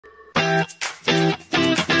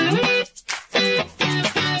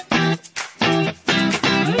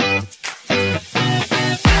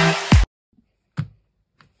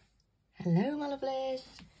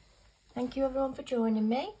everyone for joining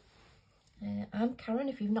me. I'm Karen,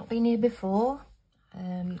 if you've not been here before,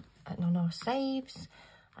 and on our saves.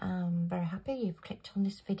 I'm very happy you've clicked on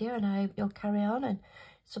this video, and I hope you'll carry on and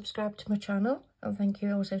subscribe to my channel. And thank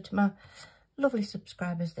you also to my lovely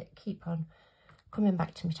subscribers that keep on coming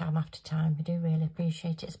back to me time after time. I do really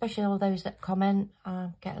appreciate it, especially all those that comment. I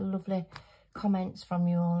get lovely comments from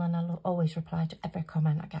you all, and I'll always reply to every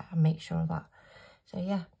comment I get and make sure of that. So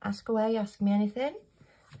yeah, ask away, ask me anything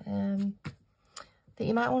that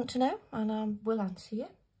you might want to know, and I will answer you.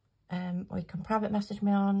 Or you can private message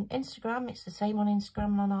me on Instagram. It's the same on Instagram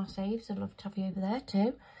and on our saves. I'd love to have you over there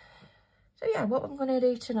too. So yeah, what I'm going to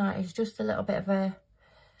do tonight is just a little bit of a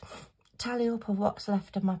tally up of what's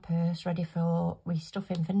left of my purse, ready for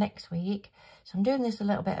restuffing for next week. So I'm doing this a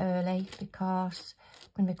little bit early because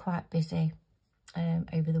I'm going to be quite busy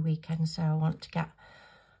over the weekend. So I want to get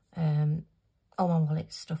all my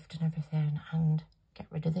wallets stuffed and everything and get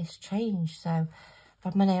rid of this change. So I've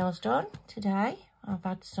had my nails done today. I've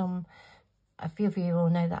had a few of you will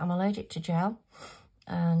know that I'm allergic to gel,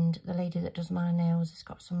 and the lady that does my nails has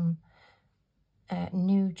got some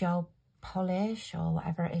new gel polish or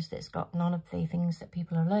whatever it is that's got none of the things that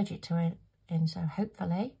people are allergic to in. So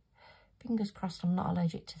hopefully, fingers crossed, I'm not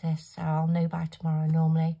allergic to this, so I'll know by tomorrow.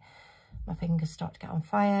 Normally my fingers start to get on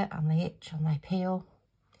fire and they itch and they peel.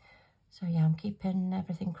 So yeah, I'm keeping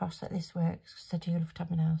everything crossed that this works, because I do love to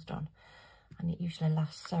have my nails done and it usually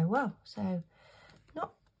lasts so well. So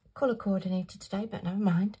not colour coordinated today, but never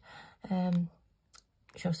mind.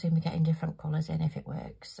 She'll soon be getting different colours in if it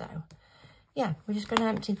works. So yeah, we're just going to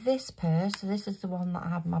empty this purse. So this is the one that I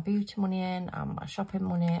have my beauty money in, and my shopping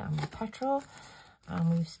money and my petrol,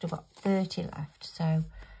 and we've still got 30 left. So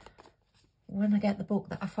when I get the book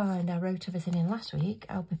that I find I wrote everything in last week,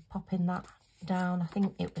 I'll be popping that down. I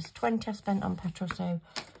think it was 20 I spent on petrol, so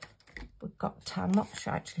we've got 10. I'm not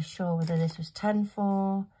actually sure whether this was 10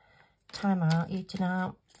 for time out, eating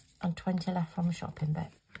out, and 20 left from the shopping bit.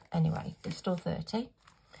 Anyway, there's still 30,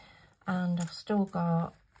 and I've still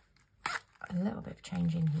got a little bit of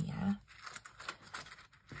change in here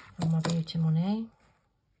from my beauty money.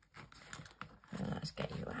 Let's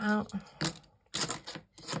get you out.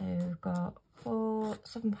 So we've got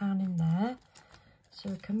 £7 in there, so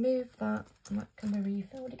we can move that, and that can be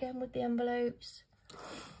refilled again with the envelopes.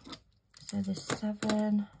 So there's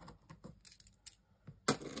 7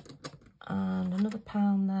 and another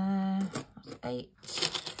 £1 there, that's 8.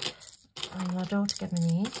 And my daughter gave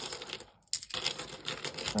me these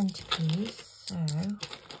 20p, so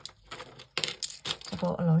I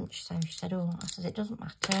bought a lunch. So she said, oh, I said it doesn't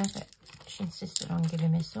matter, but she insisted on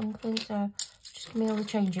giving me something, so just give me all the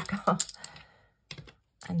change you've got.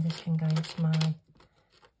 And this can go into my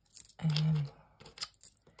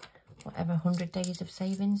whatever 100 days of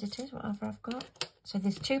savings it is, whatever I've got. So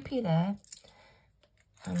there's 2p there,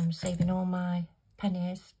 and I'm saving all my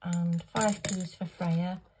pennies, and 5p's for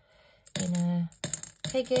Freya in a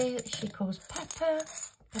piggy that she calls Pepper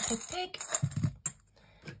Pig.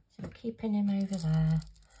 So I'm keeping him over there,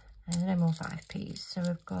 and no more 5p's. So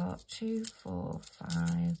we've got 2, 4,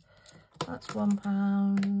 5, that's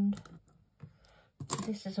 £1.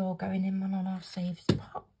 This is all going in on our saves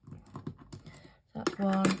pot. That's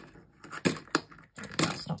 1.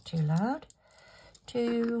 That's not too loud.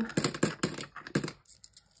 2,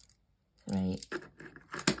 3.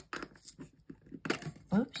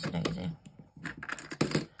 Oops, daisy.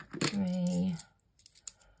 3.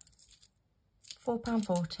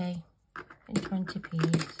 £4.40 in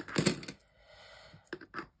 20p's.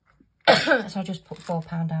 So I just put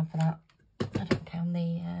 £4 down for that. I don't count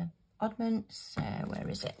the oddments. Where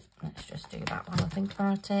is it? Let's just do that while I think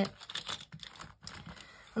about it.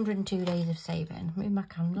 102 days of saving. Move my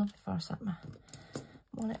candle before I set my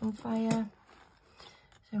wallet on fire.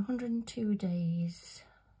 So 102 days.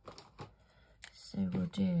 So we'll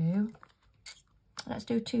do, let's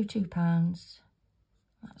do £2 £2.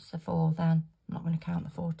 That's the 4 then. I'm not going to count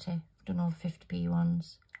the 40. I've done all the 50p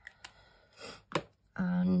ones.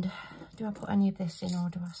 And do I put any of this in, or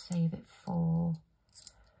do I save it for?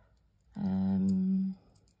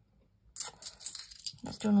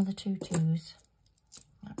 Let's do another 2 2s.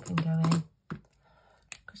 That can go in,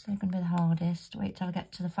 because they're going to be the hardest. Wait till I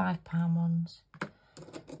get to the £5 ones.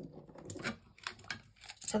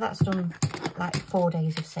 So that's done like 4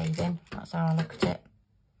 days of saving. That's how I look at it.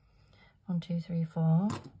 1, 2, 3, 4.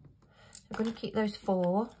 So I'm going to keep those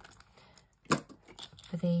 4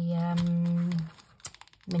 for the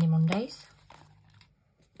mini Mondays.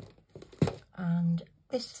 And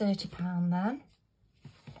this £30 then,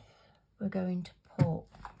 we're going to put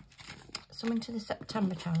some into the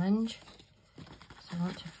September challenge. I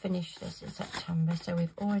want to finish this in September. So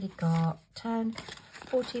we've already got 10,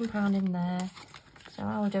 £14 in there. So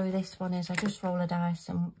how I'll do this one is I just roll a dice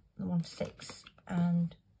and 1 to 6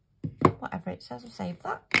 and whatever it says, I'll save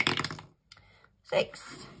that.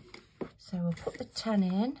 6. So we'll put the 10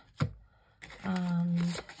 in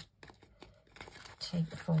and take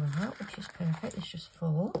the 4 out, which is perfect. It's just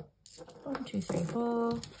 4. 1, 2, 3,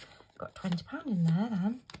 4. Got £20 in there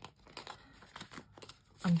then.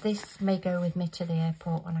 And this may go with me to the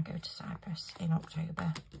airport when I go to Cyprus in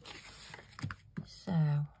October. So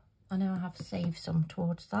I know I have saved some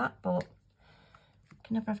towards that, but you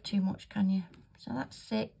can never have too much, can you? So that's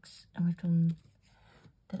 6, and we've done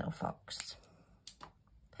the little fox.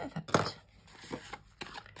 Perfect.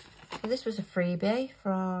 So this was a freebie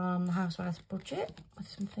from the Housewife's Budget with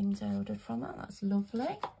some things I ordered from it. That's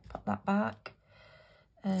lovely. Pop that back.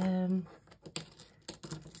 So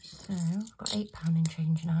I've got £8 in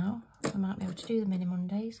change now. I might be able to do the mini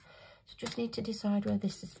Mondays. So just need to decide where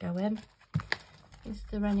this is going. Is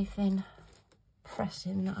there anything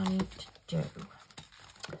pressing that I need to do?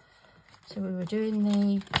 So we were doing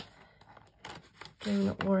the Do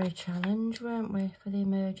Not Worry challenge, weren't we, for the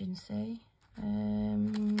emergency? I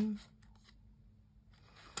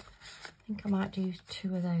think I might do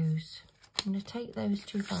 2 of those. I'm going to take those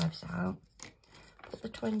 2 5s out, put the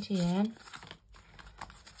 20 in,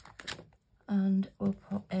 and we'll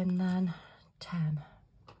put in then 10.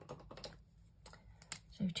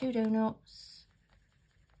 So 2 donuts.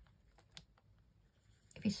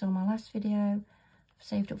 If you saw my last video, I've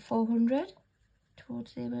saved up 400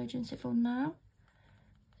 towards the emergency fund now.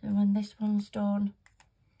 So when this one's done,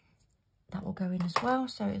 that will go in as well.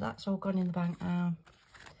 So that's all gone in the bank now.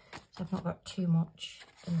 So I've not got too much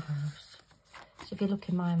in the house. So if you look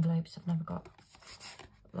in my envelopes, I've never got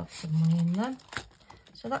lots of money in them.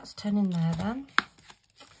 So that's 10 in there then.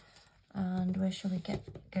 And where shall we go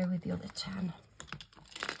with the other 10?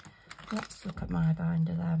 Let's look at my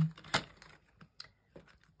binder then.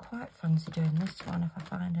 Quite fancy doing this one if I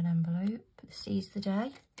find an envelope. Seize the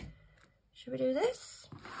day. Should we do this?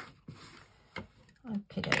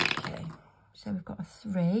 Okay. So we've got a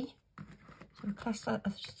 3. So we'll class that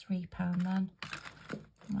as £3 then.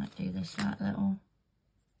 I might do this like little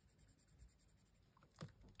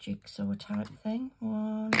jigsaw type thing.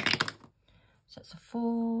 1. So that's a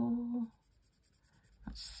 4.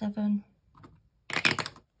 That's 7.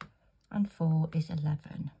 And 4 is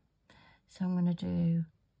 11. So I'm going to do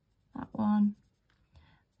that 1,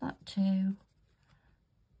 that 2, and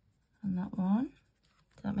that 1.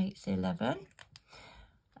 So that makes 11.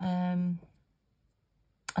 I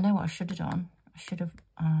know what I should have done. I should have,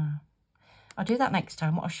 I'll do that next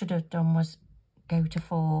time. What I should have done was go to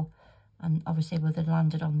 4, and obviously would have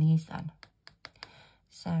landed on these then.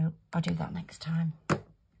 So I'll do that next time.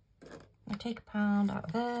 I'll take £1 out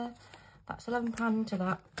of there. That's £11 to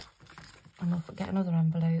that. And I'll get another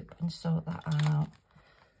envelope and sort that out.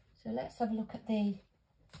 So let's have a look at the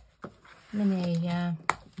mini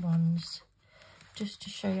ones. Just to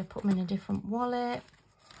show you, I put them in a different wallet.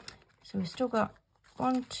 So we've still got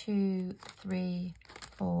 1, 2, 3,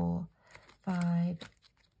 4, 5,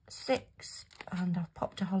 6, and I've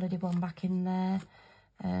popped a holiday one back in there.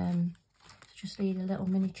 Just need a little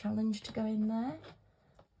mini challenge to go in there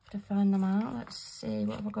to find them out. Let's see,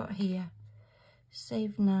 what have I got here?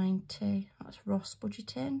 Save 90. That's Ross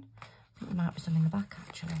budgeting. I think there might be some in the back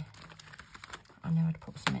actually. I know I'd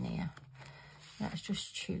put some in here. Let's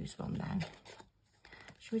just choose one then.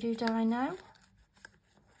 Should we do Dino? I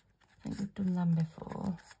think we've done them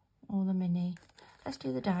before. Or the mini. Let's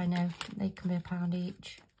do the Dino. They can be £1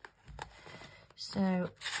 each. So,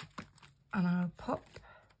 and I'll pop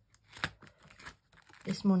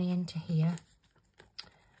this money into here.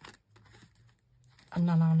 And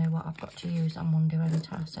then I'll know what I've got to use on Monday,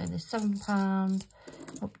 won't I? So there's £7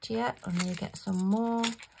 up to yet. I may get some more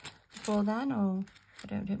before then, or if I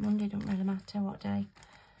don't do it Monday, it doesn't really matter what day.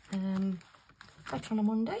 Better on a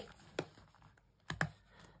Monday.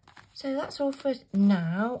 So that's all for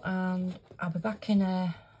now, and I'll be back in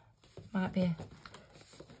might be a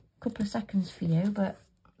couple of seconds for you, but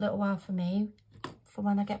a little while for me, for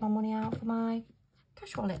when I get my money out for my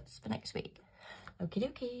cash wallets for next week. Okie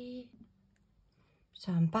dokie.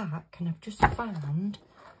 So I'm back and I've just found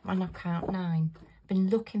my knockout 9. Been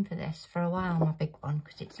looking for this for a while, my big one,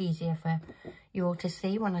 because it's easier for you all to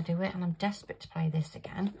see when I do it, and I'm desperate to play this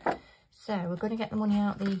again. So we're going to get the money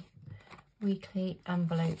out the weekly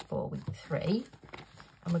envelope for week 3,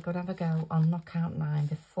 and we're going to have a go on knockout 9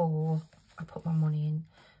 before I put my money in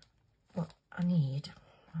what I need.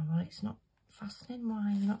 Oh, well, it's not fastening. Why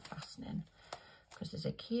are you not fastening? Because there's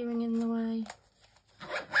a keyring in the way.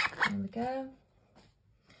 There we go.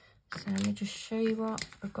 So let me just show you what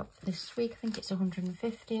we've got for this week. I think it's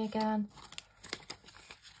 150 again.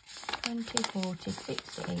 20, 40,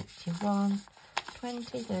 60, 81,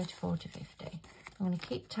 20, 30, 40, 50. I'm going to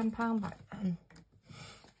keep £10 back then.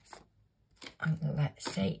 And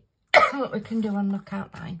let's see what we can do on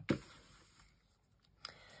knockout 9.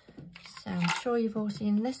 So I'm sure you've all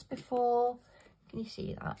seen this before. Can you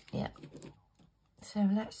see that? Yeah. So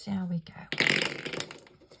let's see how we go.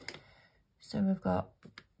 So we've got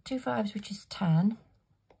 2 5s, which is 10.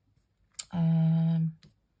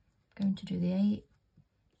 Going to do the 8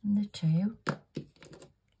 and the 2.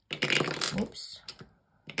 Whoops.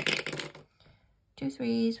 2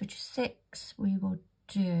 3s, which is 6. We will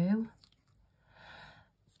do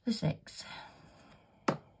the 6.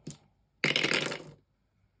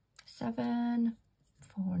 7,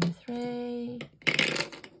 4 and a 3,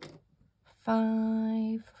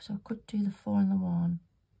 5. So I could do the 4 and the 1.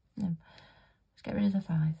 No, let's get rid of the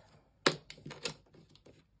 5.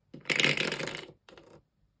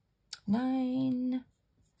 9,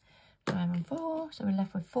 5 and 4. So we're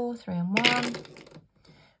left with 4, 3 and 1,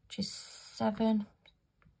 which is 7.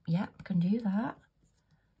 Yeah, I can do that.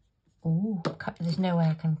 Oh, there's no way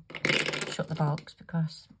I can shut the box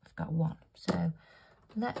because I've got 1. So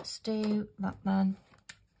let's do that then.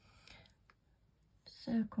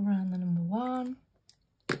 Circle around the number 1.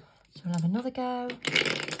 So we'll have another go.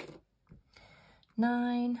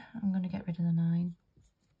 9. I'm going to get rid of the 9.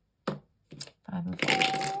 5 and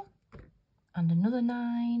 4. And another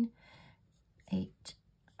 9. 8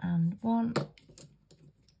 and 1.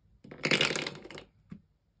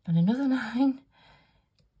 And another 9.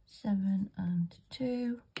 7 and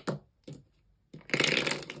 2.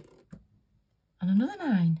 And another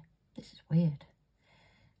 9. This is weird.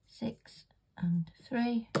 6 and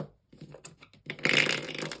 3.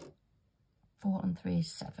 4 and 3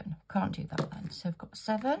 is 7. Can't do that then. So I've got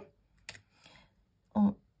 7.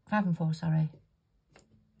 Oh, 5 and 4, sorry.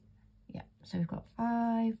 Yeah, so we've got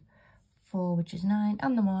 5, 4, which is 9,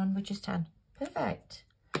 and the 1, which is 10. Perfect.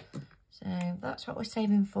 So that's what we're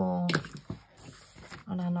saving for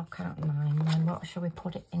on our knockout 9. Then what shall we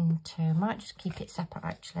put it into? Might just keep it separate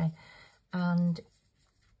actually. And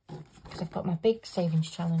because I've got my big savings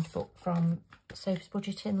challenge book from Soph's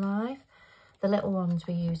Budgeting Live. The little ones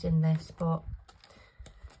we use in this, but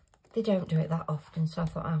they don't do it that often, so I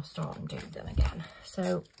thought I'll start and do them again.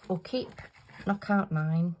 So we'll keep knockout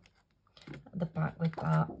 9 at the back with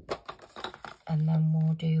that, and then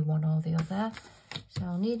we'll do one or the other. So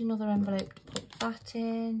I'll need another envelope to put that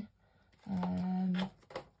in.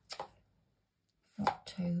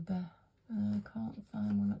 October. I can't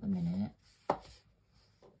find one at the minute.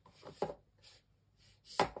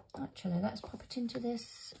 Actually, let's pop it into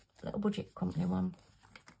this little budget company one.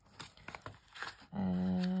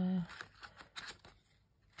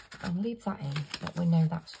 I'll leave that in, but we know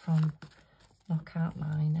that's from knockout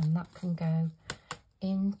 9, and that can go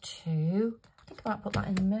into, I think I might put that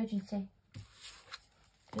in emergency.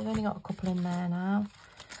 We've only got a couple in there now,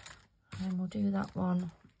 and we'll do that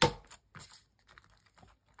one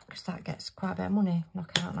because that gets quite a bit of money.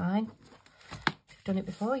 Knockout 9. If you've done it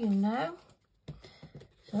before, you know.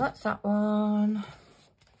 So that's that one,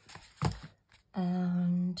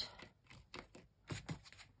 and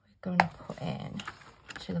we're going to put in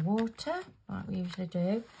to the water like we usually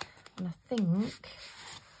do, and I think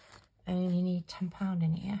I only need £10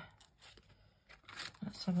 in here.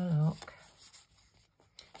 Let's have a look.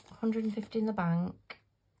 150 in the bank,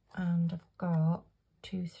 and I've got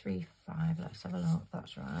 235. Let's have a look.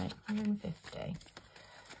 That's right. 150,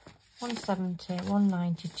 170,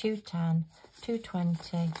 190, 210,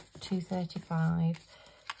 220, 235.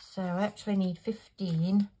 So I actually need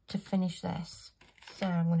 15 to finish this. So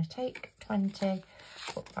I'm going to take 20,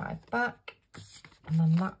 put 5 back, and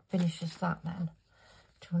then that finishes that then.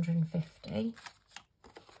 250.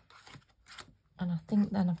 And I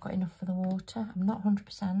think then I've got enough for the water. I'm not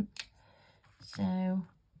 100%. So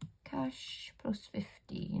cash plus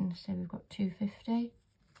 15. So we've got 250.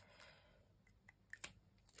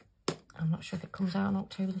 I'm not sure if it comes out on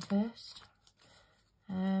October the 1st.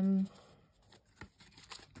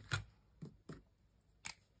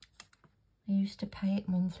 I used to pay it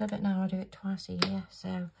monthly, but now I do it twice a year,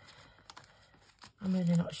 so I'm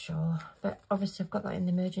really not sure. But obviously I've got that in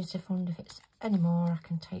the emergency fund. If it's any more, I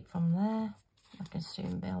can take from there. I can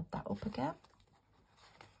soon build that up again.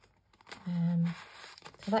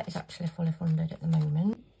 So that is actually fully funded at the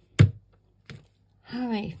moment.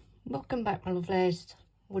 Hi, welcome back my lovelies.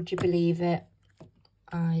 Would you believe it?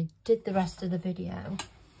 I did the rest of the video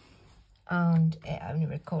and it only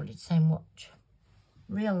recorded so much.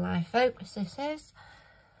 Real life folks this is.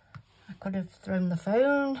 I could have thrown the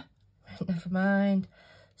phone Never mind.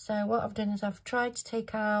 So what I've done is I've tried to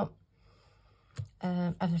take out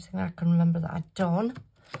everything I can remember that I'd done.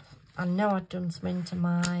 I know I'd done some into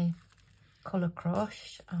my colour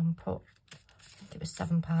crush and put, I think it was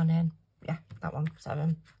 £7 in. Yeah, that one,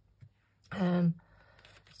 7.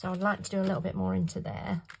 So I'd like to do a little bit more into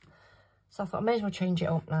there. So I thought I may as well change it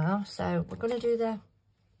up now. So we're going to do the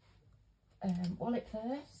wallet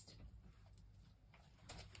first.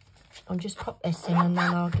 I'll just pop this in and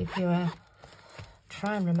then I'll give you a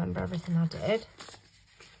try and remember everything I did.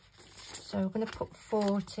 So we're going to put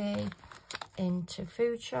 40 into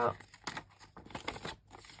food shop.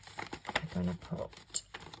 We're going to put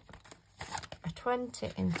a 20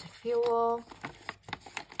 into fuel.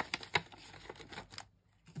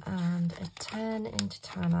 And a 10 into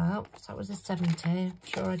time out. So that was a 70. I'm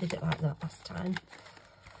sure I did it like that last time.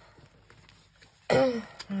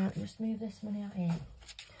 Right, just move this money out here.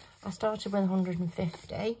 I started with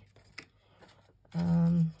 150.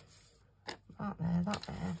 That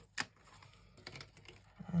there.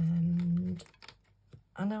 And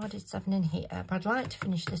I know I did 7 in here, but I'd like to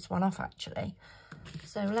finish this one off actually.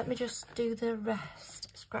 So let me just do the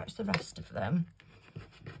rest, scratch the rest of them.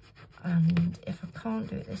 And if I can't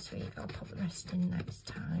do it this week, I'll put the rest in next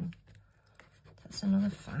time. That's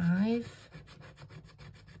another 5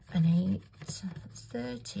 and 8. That's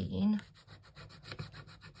 13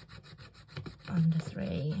 and a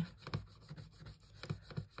 3.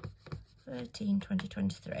 13, 20,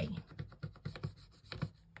 23.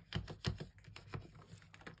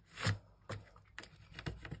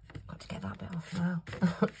 Got to get that bit off now.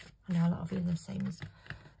 I know a lot of you are the same as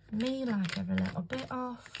me, like every little bit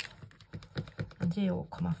off. And they all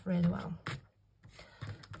come off really well.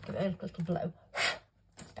 Give it a little blow.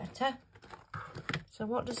 That's better. So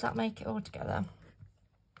what does that make it all together?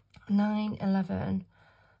 9, 11,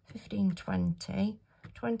 15, 20,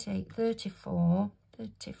 28, 34,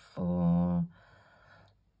 34,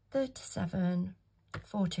 37,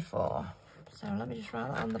 44. So let me just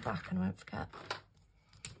write that on the back and I won't forget.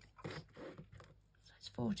 So it's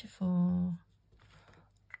 44.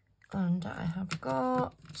 And I have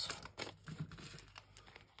got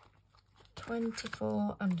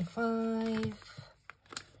 24 under 5.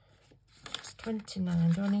 It's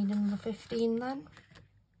 29. Do I need another 15 then?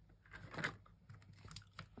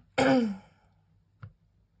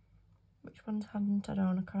 Which ones hadn't I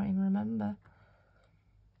done? I can't even remember.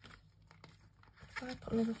 If I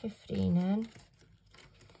put another 15 in.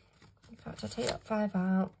 In fact, I take that 5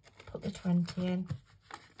 out, put the 20 in.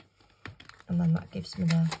 And then that gives me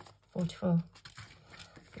the 44.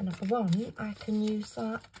 And if I want, I can use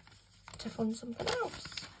that to fund something else.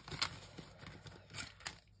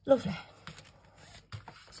 Lovely.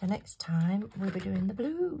 So next time we'll be doing the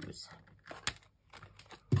blues.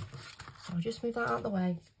 So I'll just move that out of the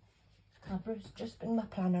way. I'll just bring my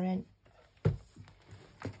planner in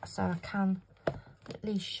so I can at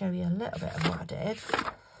least show you a little bit of what I did.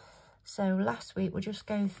 So last week we'll just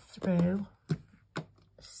go through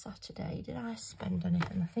Saturday. Did I spend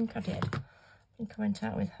anything? I think I did. I think I went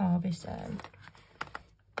out with Harvey, so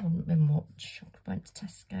wouldn't be much. I went to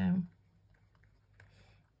Tesco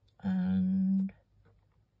and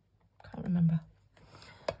can't remember.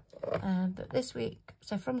 But this week,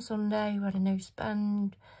 so from Sunday we had a no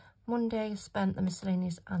spend. Monday spent the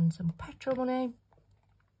miscellaneous and some petrol money.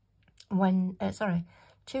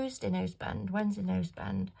 Tuesday no spend, Wednesday no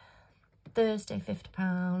spend, Thursday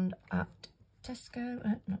 £50 at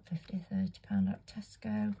Tesco, not 50, £30 at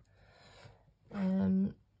Tesco.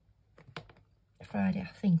 Friday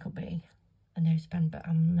I think will be a no spend, but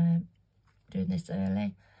I'm doing this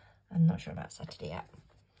early. I'm not sure about Saturday yet.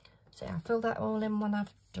 So I'll fill that all in when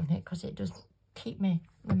I've done it, because it does keep me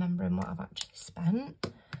remembering what I've actually spent.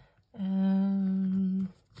 And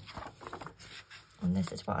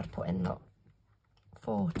this is what I'd put in, look,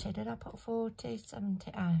 40. Did I put 40,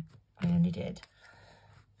 70? I only did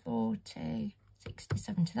 40, 60,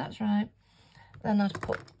 70, that's right. Then I'd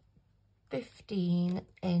put 15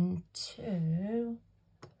 into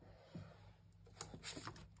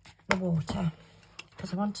the water,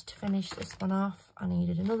 because I wanted to finish this one off. I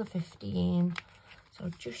needed another 15, so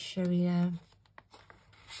I'll just show you.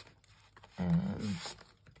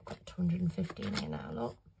 Got 215 here now,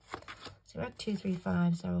 look. So we had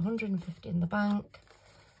 235, so 150 in the bank.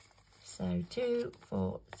 So 2,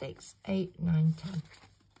 4, 6, 8, 9, 10.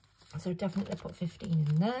 So definitely put 15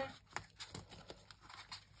 in there.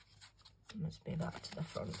 Must be back to the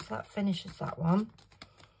front. So that finishes that one.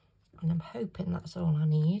 And I'm hoping that's all I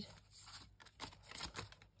need.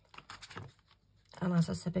 And as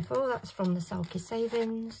I said before, that's from the Selkie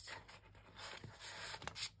Savings.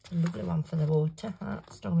 a lovely one for the water.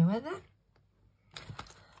 That's stormy weather.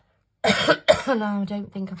 No, I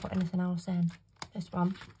don't think I put anything else in. This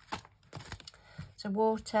one. So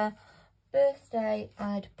water. Birthday,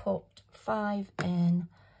 I'd put 5 in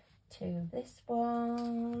to this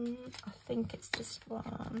one. I think it's this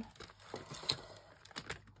one.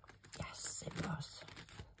 Yes, it was.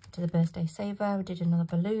 To the birthday saver, we did another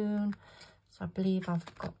balloon. So I believe I've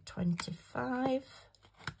got 25.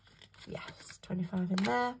 Yes, 25 in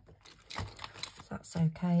there. So that's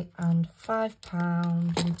okay. And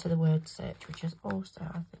 £5 into the word search, which is also,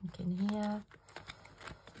 I think, in here.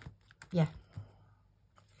 Yeah.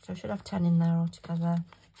 So I should have 10 in there altogether.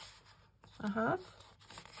 I have.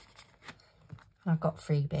 And I've got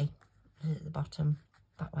freebie at the bottom,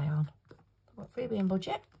 that way on. I've got freebie and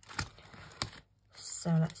budget.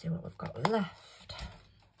 So let's see what we've got left.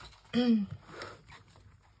 So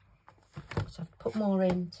I've put more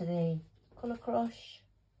into the colour crush.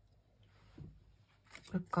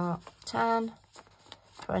 We've got 10,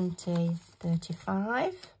 20,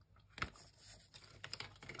 35.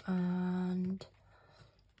 And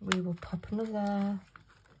we will pop another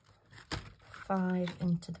 5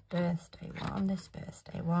 into the birthday one, this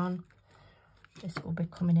birthday one. This will be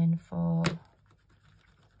coming in for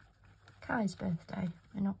Kai's birthday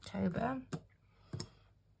in October.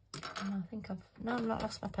 And I think I've not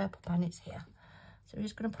lost my purple pen, it's here. So we're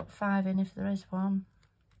just going to put 5 in if there is one.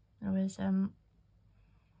 There is, shall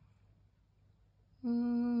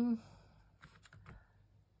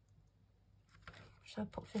I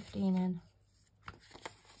put 15 in?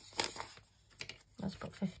 Let's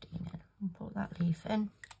put 15 in and put that leaf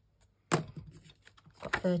in.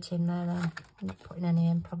 Got 30 in there then. I'm not putting any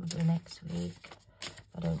in, probably next week.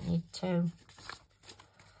 I don't need to.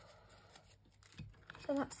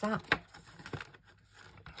 So that's that.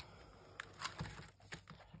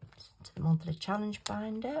 To the monthly challenge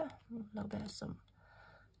binder. A little bit of some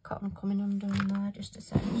cotton coming under in there. Just a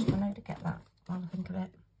second. Just going to get that while I think of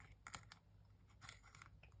it.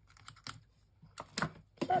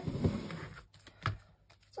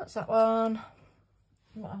 So that's that one.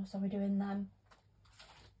 What else are we doing then?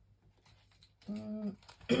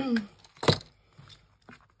 Bring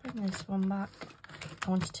this one back. I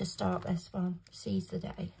wanted to start this one, seize the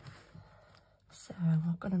day. So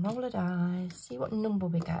I'm going to roll a dice, see what number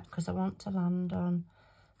we get, because I want to land on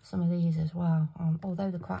some of these as well. Although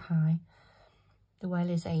they're quite high. The whale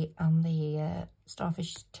is 8 and the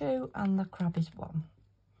starfish is 2 and the crab is 1.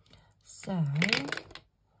 So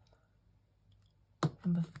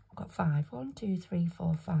I've got 5. 1, 2, 3,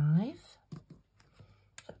 4, 5.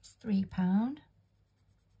 That's £3.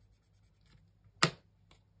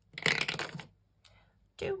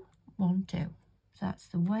 2, 1, 2. So that's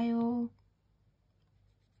the whale,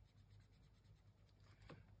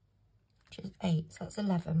 which is 8. So that's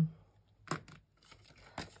 11.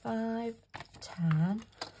 5, 10.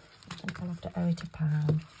 I think I'll have to owe it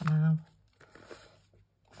 £1 for now.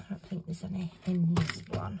 I don't think there's any in this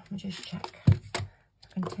one. Let me just check. I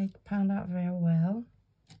can take £1 out of here well.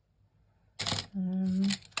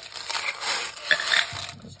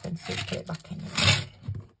 Just going to put it back in there.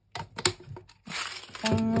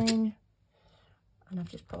 Fine. And I've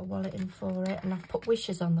just put a wallet in for it, and I've put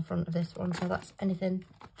wishes on the front of this one, so that's anything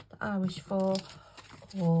that I wish for,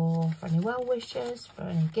 or for any well wishes, for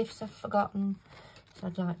any gifts I've forgotten. So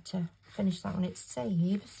I'd like to finish that one. It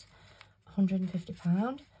saves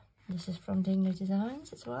 £150. This is from Dingley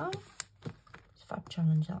Designs as well. It's a fab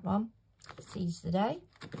challenge, that one. Seize the day.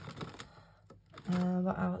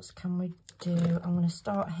 What else can we do? I'm going to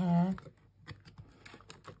start here.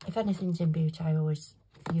 If anything's in beauty, I always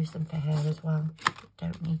use them for hair as well.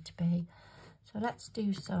 Don't need to be. So let's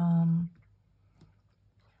do some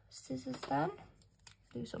scissors then.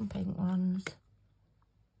 Do some pink ones.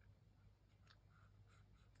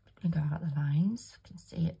 I'm going to go out the lines. You can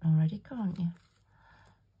see it already, can't you?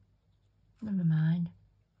 Never mind.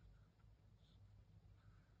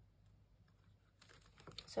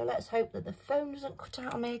 So let's hope that the phone doesn't cut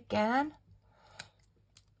out on me again.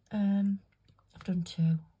 I've done 2.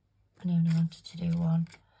 I only wanted to do 1.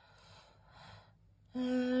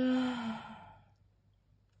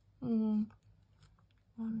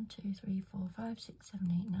 1, 2, 3, 4, 5, 6,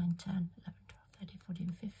 7, 8, 9, 10, 11, 12, 13,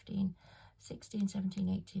 14, 15, 16, 17,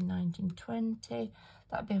 18, 19, 20.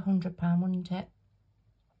 That'd be £100, wouldn't it?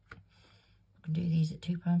 I can do these at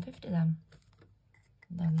 £2.50 then.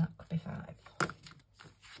 And then that could be 5.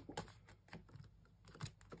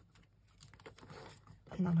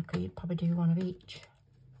 And then I could probably do 1 of each.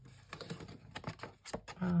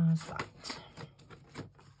 As that.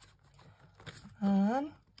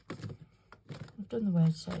 done the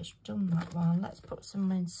word search, done that one. Let's put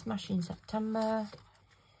some in Smashing September.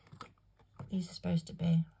 These are supposed to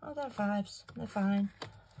be, oh, they're 5s, they're fine.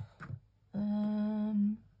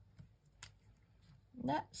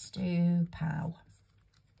 Let's do POW.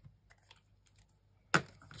 Like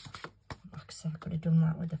I said, I could have done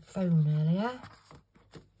that with the phone earlier.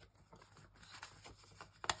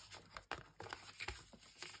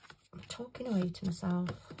 I'm talking away to myself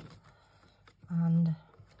and I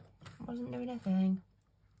wasn't doing anything.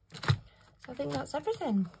 So I think that's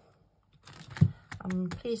everything. I'm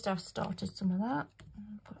pleased I've started some of that.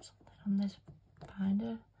 Put something on this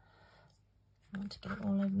binder. I want to get it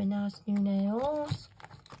all over my nice new nails.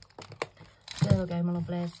 There we go, my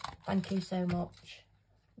lovelies. Thank you so much.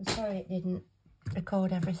 I'm sorry it didn't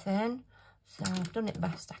record everything, so I've done it the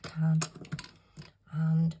best I can.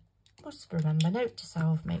 And just remember, note to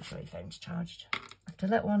self, make sure your phone's charged. After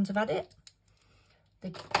little ones have had it, they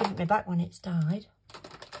give it me back when it's died.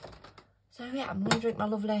 So yeah, I'm going to drink my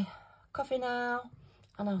lovely coffee now,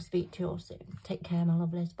 and I'll speak to you all soon. Take care, my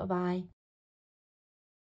lovelies. Bye-bye.